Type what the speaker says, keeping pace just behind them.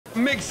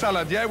mixed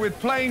salad, yeah, with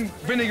plain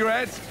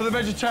vinaigrettes for the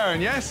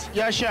vegetarian, yes?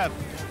 Yeah, chef.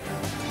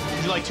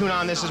 Would you like tuna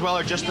on this as well,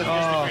 or just the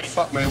Oh, green?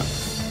 fuck, man.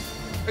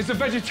 It's a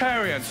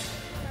vegetarian.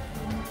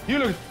 You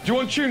look, do you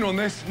want tuna on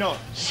this? No.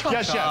 Shut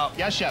yes, chef. up.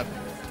 Yes, chef.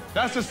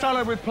 That's a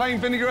salad with plain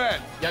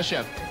vinaigrette. Yes,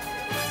 chef.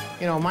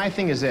 You know, my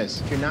thing is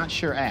this. If you're not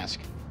sure, ask.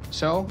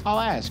 So, I'll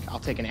ask. I'll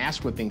take an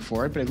ass whipping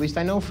for it, but at least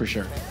I know for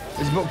sure.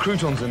 There's got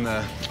croutons in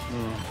there.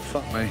 Oh,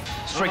 fuck me.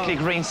 Strictly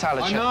green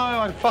salad, I chef. know,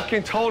 I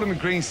fucking told him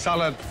green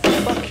salad.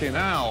 Fucking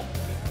hell.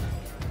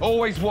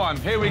 Always one.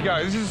 Here we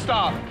go. This is the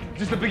start.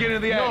 This is the beginning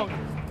of the end.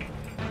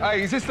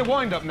 Hey, is this the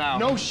wind-up now?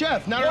 No,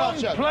 chef. Not at all,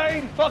 chef.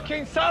 Plain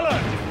fucking salad.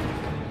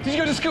 Did you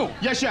go to school?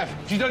 Yes, chef.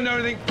 You don't know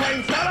anything.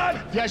 Plain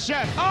salad? Yes,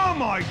 chef. Oh,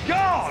 my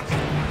God.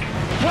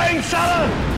 Plain salad.